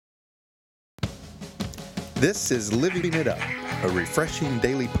This is Living It Up, a refreshing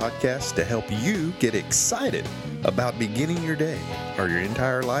daily podcast to help you get excited about beginning your day or your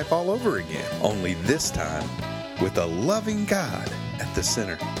entire life all over again. Only this time with a loving God at the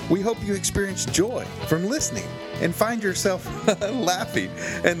center. We hope you experience joy from listening and find yourself laughing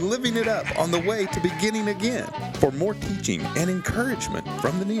and living it up on the way to beginning again. For more teaching and encouragement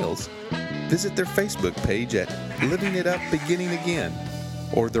from the Neals, visit their Facebook page at Living It Up Beginning Again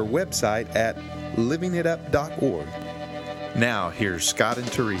or their website at livingitup.org. Now, here's Scott and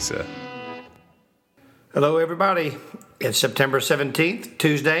Teresa. Hello, everybody. It's September 17th,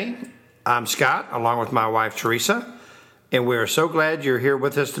 Tuesday. I'm Scott, along with my wife, Teresa, and we are so glad you're here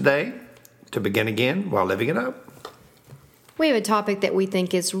with us today to begin again while living it up. We have a topic that we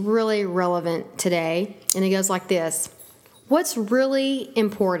think is really relevant today, and it goes like this. What's really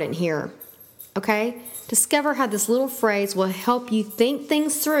important here? Okay? Discover how this little phrase will help you think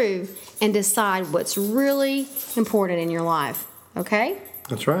things through and decide what's really important in your life. Okay?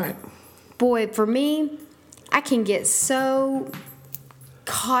 That's right. Boy, for me, I can get so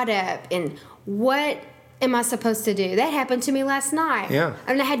caught up in what am I supposed to do. That happened to me last night. Yeah.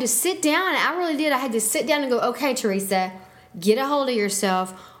 I mean, I had to sit down. I really did. I had to sit down and go, okay, Teresa, get a hold of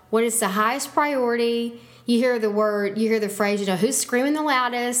yourself. What is the highest priority? You hear the phrase, who's screaming the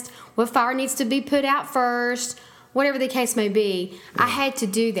loudest? What fire needs to be put out first? Whatever the case may be. I had to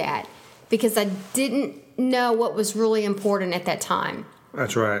do that because I didn't know what was really important at that time.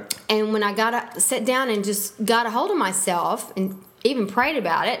 That's right. And when I sat down and just got a hold of myself and even prayed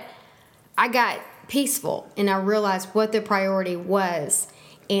about it, I got peaceful and I realized what the priority was.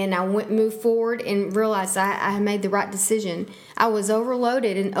 And I moved forward and realized I had made the right decision. I was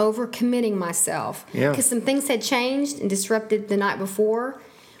overloaded and overcommitting myself. Yeah. Because some things had changed and disrupted the night before,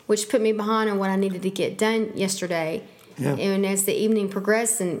 which put me behind on what I needed to get done yesterday. Yeah. And as the evening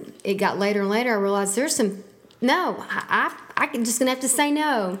progressed and it got later and later, I realized I'm just going to have to say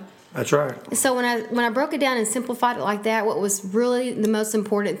no. That's right. So when I broke it down and simplified it like that, what was really the most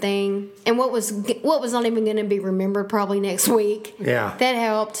important thing, and what was not even going to be remembered probably next week, Yeah. that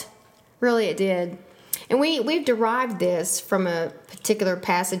helped. Really, it did. And we've derived this from a particular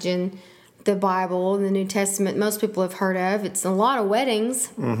passage in the Bible, in the New Testament. Most people have heard of. It's a lot of weddings.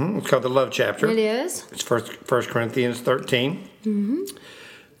 Mm-hmm. It's called the love chapter. It is. It's 1 Corinthians 13,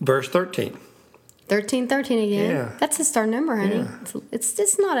 verse 13. 13:13 again. Yeah. That's a star number, honey. Yeah. It's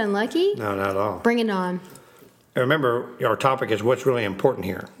just not unlucky. No, not at all. Bring it on. And remember, our topic is what's really important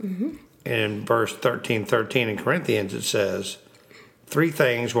here. Mm-hmm. In verse 13:13 in Corinthians, it says, 3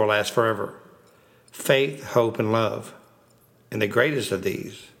 things will last forever: faith, hope, and love. And the greatest of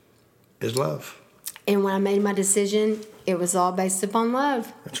these is love. And when I made my decision, it was all based upon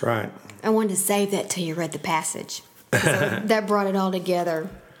love. That's right. I wanted to save that till you read the passage. So that brought it all together.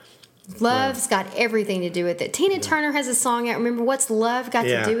 Love's got everything to do with it. Tina Turner has a song out. Remember, what's love got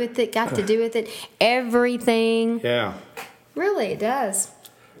to do with it? Got to do with it. Everything. Yeah. Really, it does.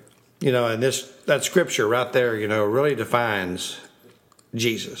 And that scripture right there, really defines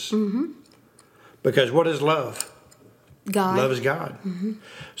Jesus. Mm-hmm. Because what is love? God. Love is God. Mm-hmm.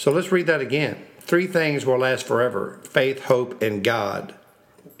 So let's read that again. 3 things will last forever: faith, hope, and God.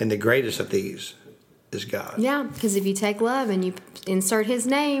 And the greatest of these is God. Yeah, because if you take love and you insert His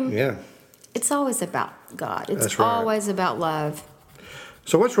name, it's always about God. It's That's right. always about love.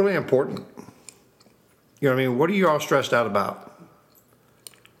 So what's really important? What are you all stressed out about?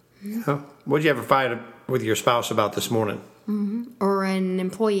 What did you have a fight with your spouse about this morning? Mm-hmm. Or an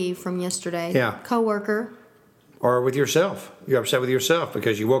employee from yesterday. Yeah. Coworker. Or with yourself. You're upset with yourself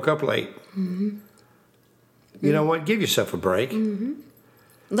because you woke up late. Mm-hmm. You know what? Give yourself a break. Mm-hmm.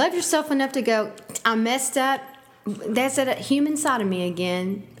 Love yourself enough to go, I messed up. That's a human side of me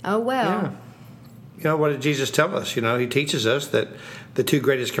again. Oh, well. Yeah. What did Jesus tell us? He teaches us that the 2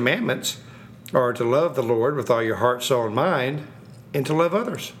 greatest commandments are to love the Lord with all your heart, soul, and mind, and to love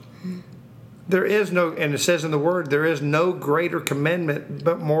others. Mm-hmm. There is no, and it says in the Word, there is no greater commandment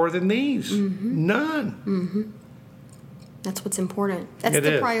but more than these. Mm-hmm. None. Mm-hmm. That's what's important. That's It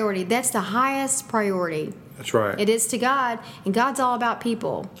the is. priority. That's the highest priority. That's right. It is to God, and God's all about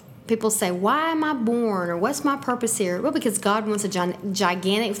people. People say, why am I born, or what's my purpose here? Well, because God wants a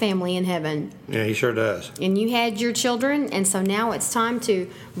gigantic family in heaven. Yeah, He sure does. And you had your children, and so now it's time to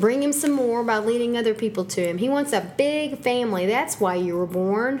bring Him some more by leading other people to Him. He wants a big family. That's why you were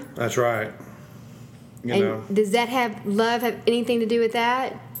born. That's right. Does love have anything to do with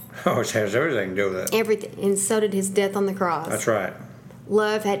that? Oh, it has everything to do with it. Everything. And so did His death on the cross. That's right.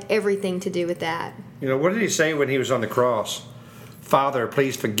 Love had everything to do with that. What did He say when He was on the cross? Father,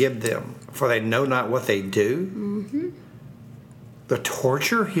 please forgive them, for they know not what they do. Mm-hmm. The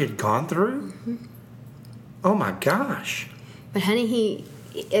torture He had gone through. Mm-hmm. Oh my gosh. But honey,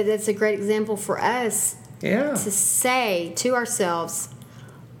 that's a great example for us Yeah. to say to ourselves,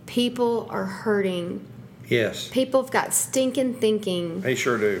 people are hurting. Yes. People have got stinking thinking. They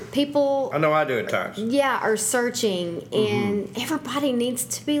sure do. People, I know I do at times. are searching, and everybody needs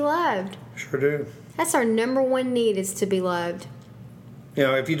to be loved. Sure do. That's our number one need, is to be loved. You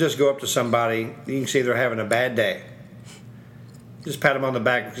know, if you just go up to somebody, you can see they're having a bad day. Just pat them on the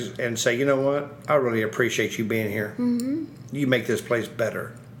back and say, you know what? I really appreciate you being here. Mm-hmm. You make this place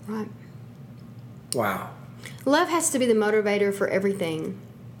better. Right. Wow. Love has to be the motivator for everything.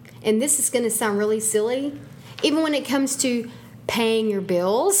 And this is going to sound really silly. Even when it comes to paying your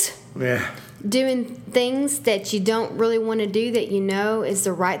bills, Yeah. doing things that you don't really want to do that you know is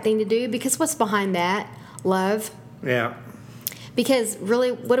the right thing to do. Because what's behind that? Love. Yeah. Because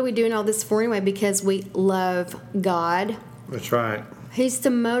really, what are we doing all this for anyway? Because we love God. That's right. He's the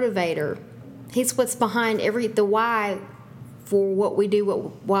motivator. He's what's behind the why for what we do,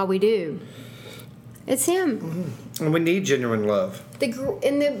 why we do. It's Him. And we need genuine love.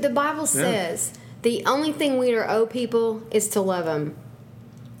 The Bible says the only thing we owe people is to love them.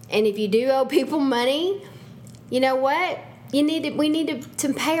 And if you do owe people money, you know what? We need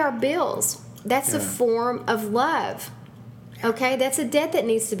to pay our bills. That's a form of love. Okay? That's a debt that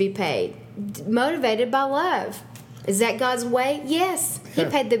needs to be paid. Motivated by love. Is that God's way? Yes. He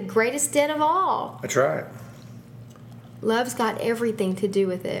paid the greatest debt of all. That's right. Love's got everything to do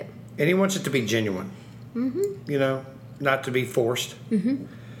with it. And He wants it to be genuine. Mm-hmm. You know, not to be forced. Mm-hmm.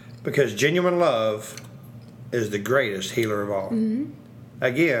 Because genuine love is the greatest healer of all. Mm-hmm.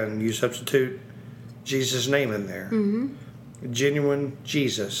 Again, you substitute Jesus' name in there. Mm-hmm. Genuine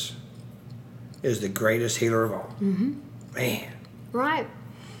Jesus is the greatest healer of all. Mm-hmm. Man. Right.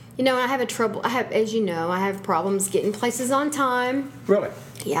 You know, as you know, I have problems getting places on time. Really?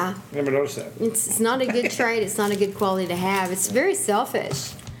 Yeah. Never noticed that. It's not a good trait. It's not a good quality to have. It's very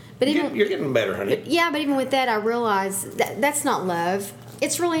selfish. But You're getting better, honey. But even with that, I realize that's not love.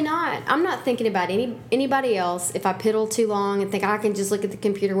 It's really not. I'm not thinking about anybody else. If I piddle too long and think I can just look at the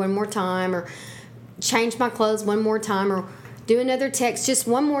computer one more time, or change my clothes one more time, or do another text just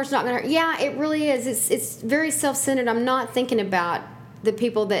one more, it's not going to hurt. Yeah, it really is. It's very self-centered. I'm not thinking about the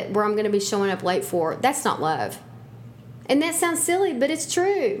people where I'm going to be showing up late for. That's not love. And that sounds silly, but it's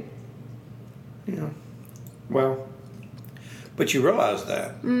true. Yeah. Well, but you realize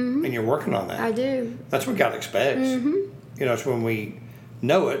that, and you're working on that. I do. That's what God expects. Mm-hmm. You know, it's when we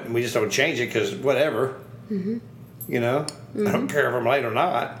know it and we just don't change it because whatever. Mm-hmm. You know, I don't care if I'm late or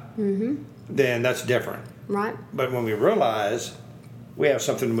not. Mm-hmm. Then that's different. Right. But when we realize we have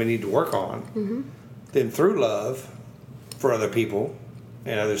something we need to work on, then through love for other people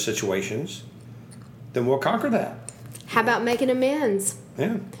and other situations, then we'll conquer that. How about making amends?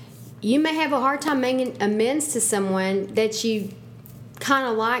 Yeah. You may have a hard time making amends to someone that you kind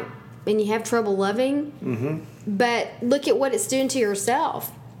of like and you have trouble loving, but look at what it's doing to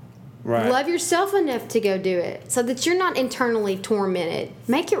yourself. Right. Love yourself enough to go do it so that you're not internally tormented.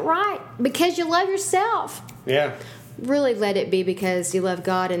 Make it right because you love yourself. Yeah. Really let it be because you love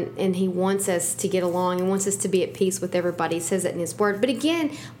God and He wants us to get along and wants us to be at peace with everybody. He says it in His Word. But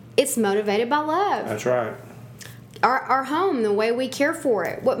again, it's motivated by love. That's right. Our home, the way we care for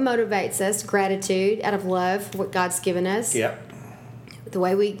it, what motivates us? Gratitude out of love for what God's given us. Yep. The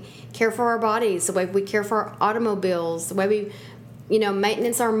way we care for our bodies, the way we care for our automobiles, the way we,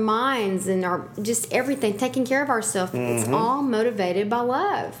 maintenance our minds and our just everything, taking care of ourselves. It's all motivated by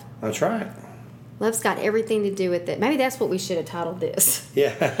love. That's right. Love's got everything to do with it. Maybe that's what we should have titled this.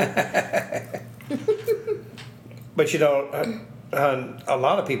 Yeah. But a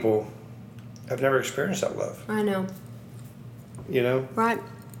lot of people have never experienced that love. I know. You know? Right.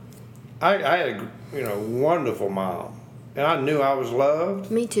 I had a wonderful mom. And I knew I was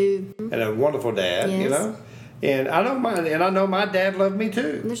loved. Me too. And a wonderful dad, Yes. And I know my dad loved me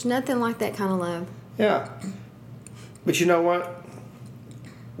too. There's nothing like that kind of love. Yeah. But you know what?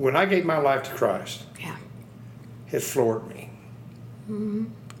 When I gave my life to Christ, Yeah. it floored me. Mm-hmm.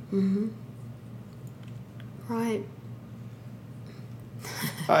 Mm-hmm. Right.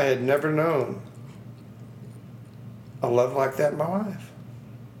 I had never known a love like that in my life.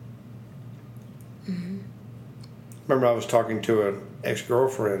 Mm-hmm. Remember, I was talking to an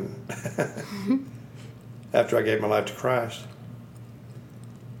ex-girlfriend after I gave my life to Christ.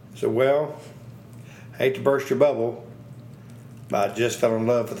 I said, well, I hate to burst your bubble, but I just fell in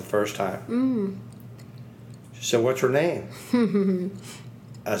love for the first time. Mm. She said, what's her name?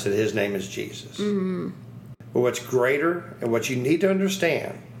 I said, his name is Jesus. Mm-hmm. But what's greater and what you need to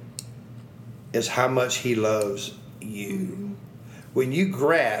understand is how much he loves you. Mm-hmm. When you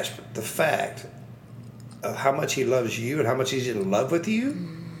grasp the fact of how much he loves you and how much he's in love with you,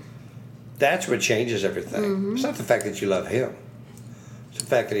 that's what changes everything. Mm-hmm. It's not the fact that you love him. It's the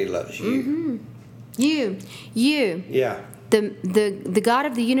fact that he loves you. Mm-hmm. You. Yeah. The God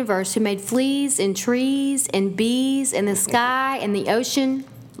of the universe who made fleas and trees and bees and the sky and the ocean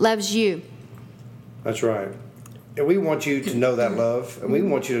loves you. That's right. And we want you to know that love, and we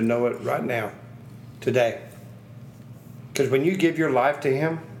want you to know it right now, today. Because when you give your life to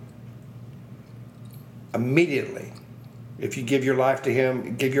him, immediately, if you give your life to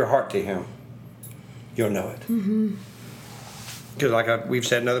him, give your heart to him, you'll know it. Because we've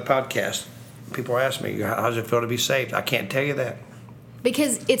said in other podcasts, people ask me, how does it feel to be saved? I can't tell you that.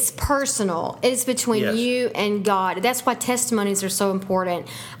 Because it's personal. It's between Yes. you and God. That's why testimonies are so important.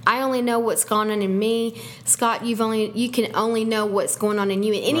 I only know what's going on in me. Scott, you can only know what's going on in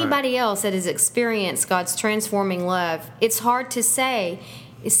you. And anybody else that has experienced God's transforming love, it's hard to say.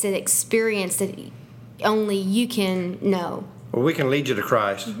 It's an experience that only you can know. Well, we can lead you to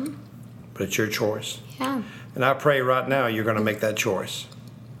Christ, but it's your choice. Yeah. And I pray right now you're going to make that choice.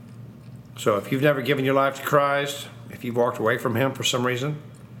 So if you've never given your life to Christ, if you've walked away from him for some reason,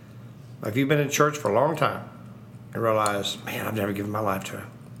 if you've been in church for a long time and realize, man, I've never given my life to him,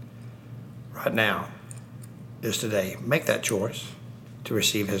 right now is today. Make that choice to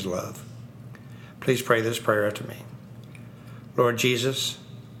receive his love. Please pray this prayer after me. Lord Jesus,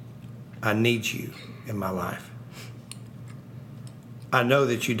 I need you in my life. I know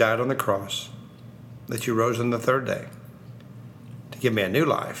that you died on the cross, that you rose on the third day to give me a new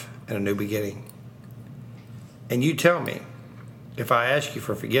life and a new beginning. And you tell me, if I ask you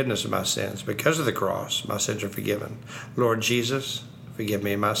for forgiveness of my sins, because of the cross, my sins are forgiven. Lord Jesus, forgive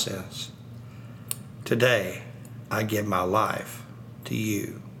me my sins. Today, I give my life to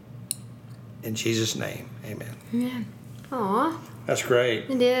you. In Jesus' name, amen. Amen. Aw. That's great.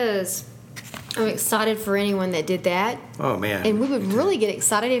 It is. I'm excited for anyone that did that. Oh, man. And we would really get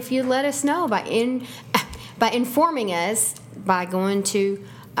excited if you let us know by informing us by going to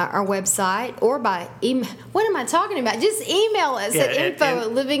our website or by email. What am I talking about? Just email us at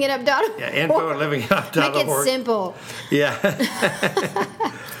info@livingitup.org. Yeah, info@livingitup.org. Make it simple. Yeah.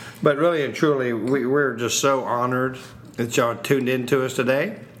 But really and truly, we're just so honored that y'all tuned in to us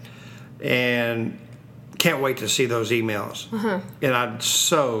today. And can't wait to see those emails. And I'm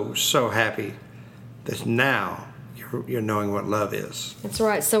so, so happy that now you're knowing what love is. That's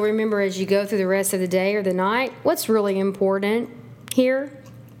right. So remember, as you go through the rest of the day or the night, what's really important here?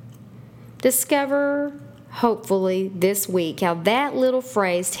 Discover, hopefully, this week how that little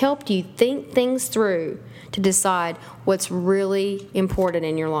phrase helped you think things through to decide what's really important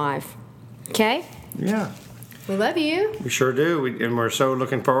in your life. Okay? Yeah. We love you. We sure do. And we're so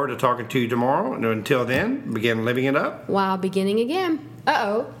looking forward to talking to you tomorrow. And until then, begin living it up. While beginning again.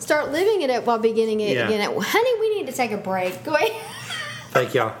 Start living it up while beginning it again. Honey, we need to take a break. Go ahead.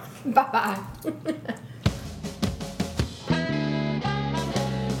 Thank y'all. Bye-bye.